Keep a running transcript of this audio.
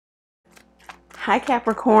Hi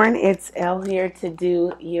Capricorn, it's Elle here to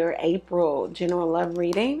do your April general love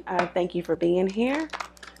reading. Thank you for being here.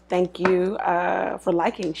 Thank you for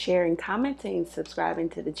liking, sharing, commenting, subscribing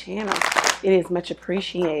to the channel. It is much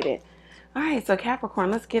appreciated. All right, so Capricorn,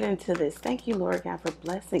 let's get into this. Thank you, Lord God, for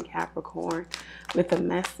blessing Capricorn with a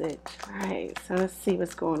message. All right, so let's see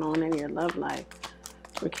what's going on in your love life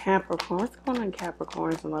for Capricorn. What's going on in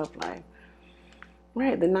Capricorn's love life? All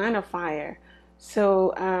right, the Nine of Fire.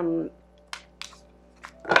 So,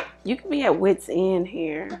 you can be at wit's end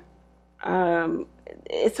here.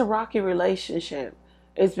 It's a rocky relationship.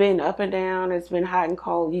 It's been up and down. It's been hot and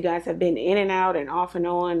cold. You guys have been in and out and off and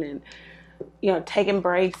on, and taking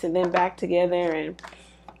breaks and then back together. And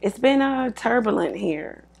it's been turbulent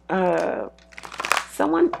here.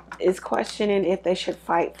 Someone is questioning if they should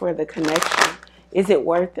fight for the connection. Is it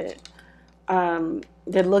worth it?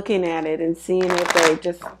 They're looking at it and seeing if they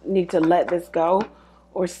just need to let this go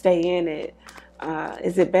or stay in it.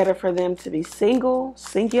 Is it better for them to be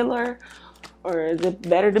singular, or is it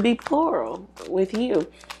better to be plural with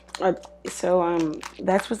you? So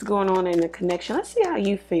that's what's going on in the connection. Let's see how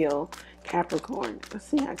you feel, Capricorn. Let's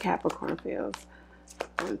see how Capricorn feels.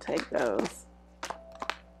 I'm going to take those.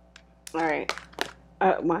 All right.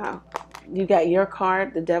 Wow. You got your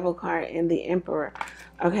card, the Devil card, and the Emperor.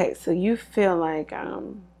 Okay, so you feel like...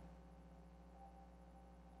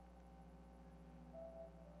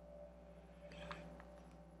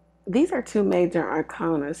 these are two major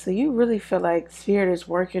arcana, so you really feel like Spirit is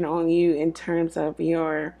working on you in terms of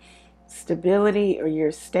your stability or your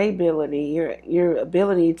stability, your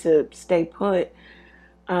ability to stay put,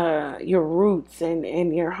 your roots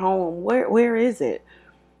and your home. Where is it?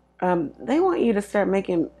 They want you to start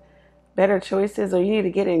making better choices, or you need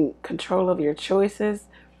to get in control of your choices.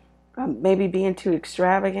 Maybe being too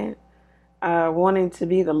extravagant, wanting to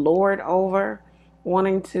be the Lord over,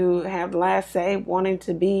 wanting to have last say, wanting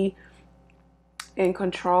to be in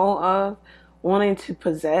control of, wanting to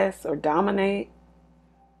possess or dominate.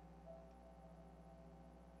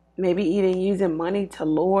 Maybe even using money to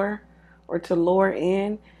lure or to lure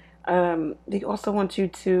in. They also want you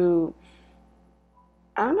to,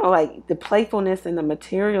 I don't know, like the playfulness and the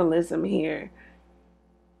materialism here,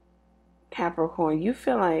 Capricorn. You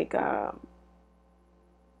feel like...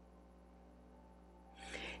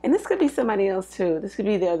 and this could be somebody else too. This could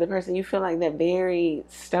be the other person. You feel like they're very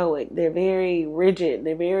stoic. They're very rigid.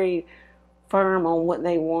 They're very firm on what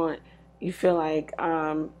they want. You feel like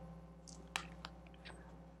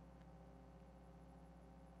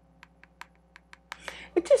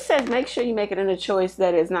it just says make sure you make it in a choice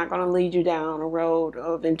that is not going to lead you down a road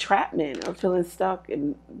of entrapment or feeling stuck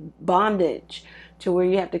in bondage to where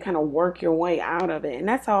you have to kind of work your way out of it. And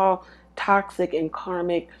that's all toxic and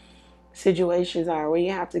karmic situations are, where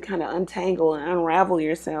you have to kind of untangle and unravel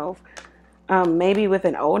yourself. Maybe with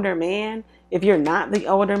an older man. If you're not the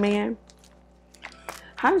older man,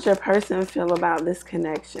 how does your person feel about this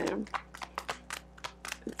connection?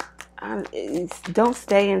 Don't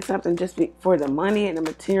stay in something just for the money and the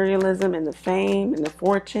materialism and the fame and the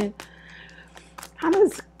fortune. How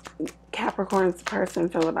does Capricorn's person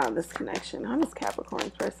feel about this connection? How does Capricorn's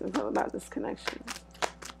person feel about this connection?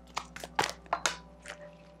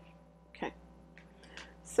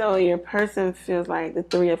 So your person feels like the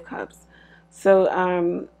Three of Cups. So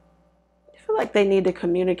you feel like they need to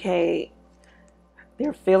communicate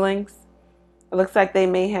their feelings. It looks like they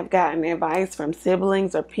may have gotten advice from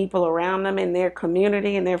siblings or people around them in their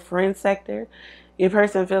community, in their friend sector. Your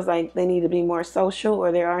person feels like they need to be more social,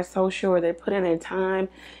 or they are social, or they're putting their time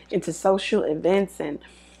into social events and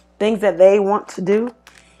things that they want to do.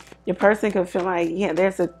 Your person could feel like, yeah,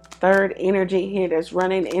 there's a third energy here that's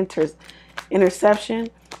running interception.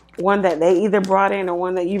 One that they either brought in or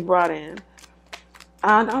one that you brought in.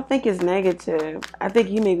 I don't think it's negative. I think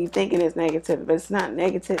you may be thinking it's negative, but it's not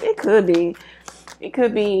negative. It could be. It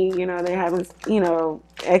could be, they're having,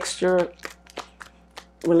 extra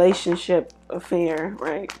relationship affair,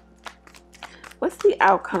 right? What's the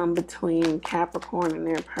outcome between Capricorn and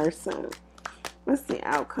their person? What's the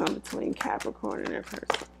outcome between Capricorn and their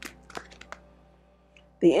person?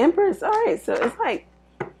 The Empress. All right, so it's like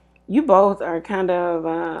you both are kind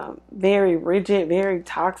of very rigid, very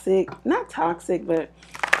toxic. Not toxic, but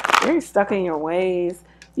very stuck in your ways.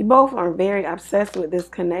 You both are very obsessed with this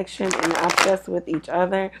connection and obsessed with each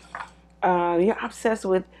other. You're obsessed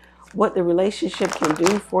with what the relationship can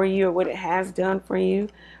do for you, or what it has done for you.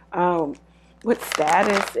 What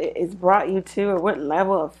status it's brought you to, or what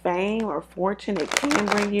level of fame or fortune it can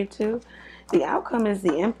bring you to. The outcome is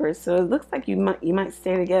the Empress. So it looks like you might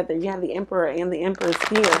stay together. You have the Emperor and the Empress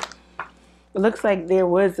here. It looks like there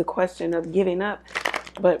was a question of giving up,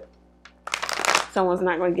 but Someone's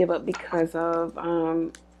not going to give up because of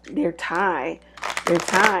their tie. Their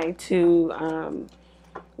tie to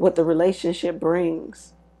what the relationship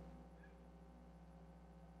brings.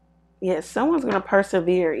 Yes, someone's going to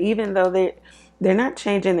persevere, even though they're not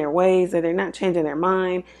changing their ways, or they're not changing their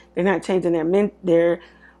mind. They're not changing their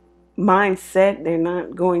mindset. They're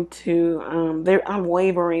not going to. They're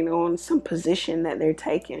unwavering on some position that they're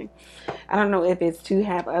taking. I don't know if it's to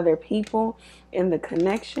have other people in the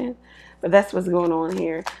connection, but that's what's going on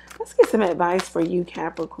here. Let's get some advice for you,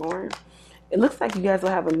 Capricorn. It looks like you guys will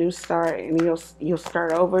have a new start, and you'll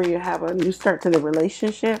start over. You'll have a new start to the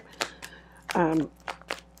relationship.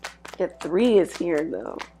 The 3 is here,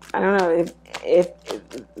 though. I don't know if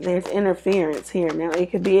there's interference here. Now, it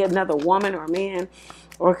could be another woman or man,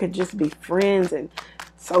 or it could just be friends and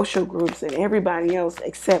social groups and everybody else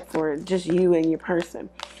except for just you and your person.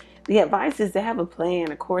 The advice is to have a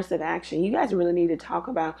plan, a course of action. You guys really need to talk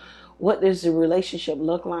about what does the relationship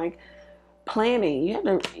look like. Planning. You have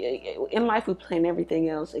to, in life we plan everything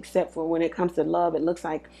else except for when it comes to love. It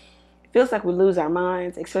feels like we lose our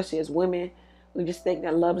minds, especially as women. We just think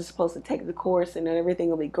that love is supposed to take the course and then everything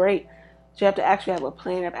will be great. So you have to actually have a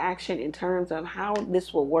plan of action in terms of how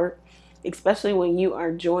this will work, especially when you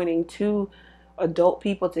are joining 2 adult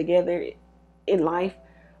people together in life,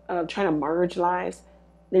 trying to merge lives.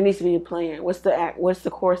 There needs to be a plan. What's the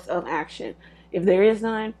course of action? If there is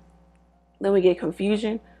none, then we get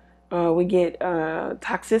confusion, we get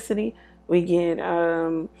toxicity, we get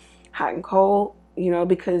hot and cold,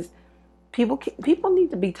 because people need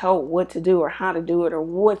to be told what to do or how to do it or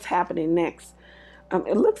what's happening next.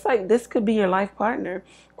 It looks like this could be your life partner,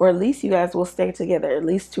 or at least you guys will stay together, at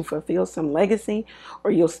least to fulfill some legacy,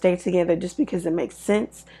 or you'll stay together just because it makes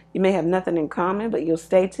sense. You may have nothing in common, but you'll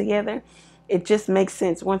stay together. It just makes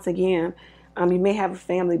sense. Once again, you may have a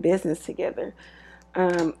family business together.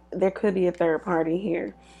 There could be a third party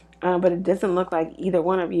here, but it doesn't look like either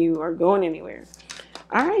one of you are going anywhere.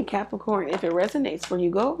 All right, Capricorn, if it resonates for you,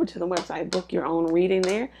 go over to the website, book your own reading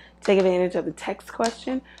there. Take advantage of the text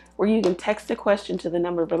question, where you can text a question to the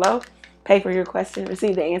number below, pay for your question,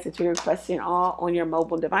 receive the answer to your question all on your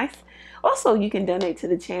mobile device. Also, you can donate to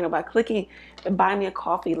the channel by clicking the Buy Me a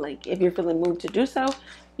Coffee link. If you're feeling moved to do so,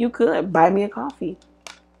 you could buy me a coffee.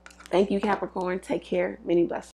 Thank you, Capricorn. Take care. Many blessings.